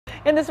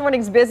In this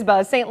morning's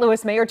BizBuzz, St.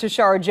 Louis Mayor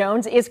Tashara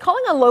Jones is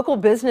calling on local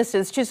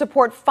businesses to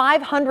support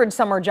 500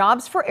 summer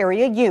jobs for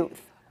area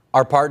youth.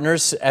 Our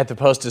partners at the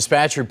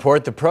Post-Dispatch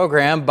report the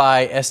program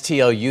by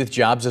STL Youth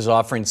Jobs is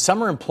offering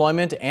summer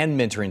employment and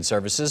mentoring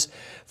services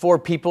for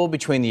people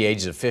between the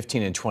ages of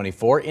 15 and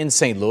 24 in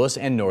St. Louis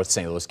and North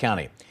St. Louis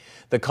County.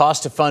 The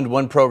cost to fund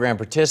one program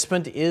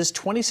participant is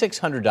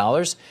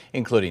 $2,600,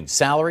 including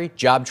salary,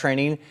 job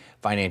training,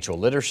 financial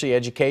literacy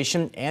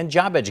education, and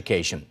job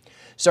education.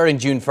 Starting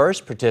June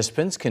 1st,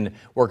 participants can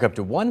work up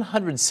to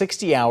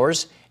 160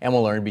 hours and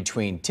will earn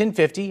between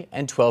 $10.50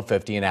 and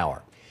 $12.50 an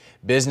hour.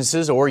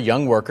 Businesses or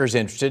young workers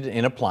interested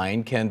in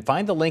applying can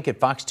find the link at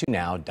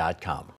fox2now.com.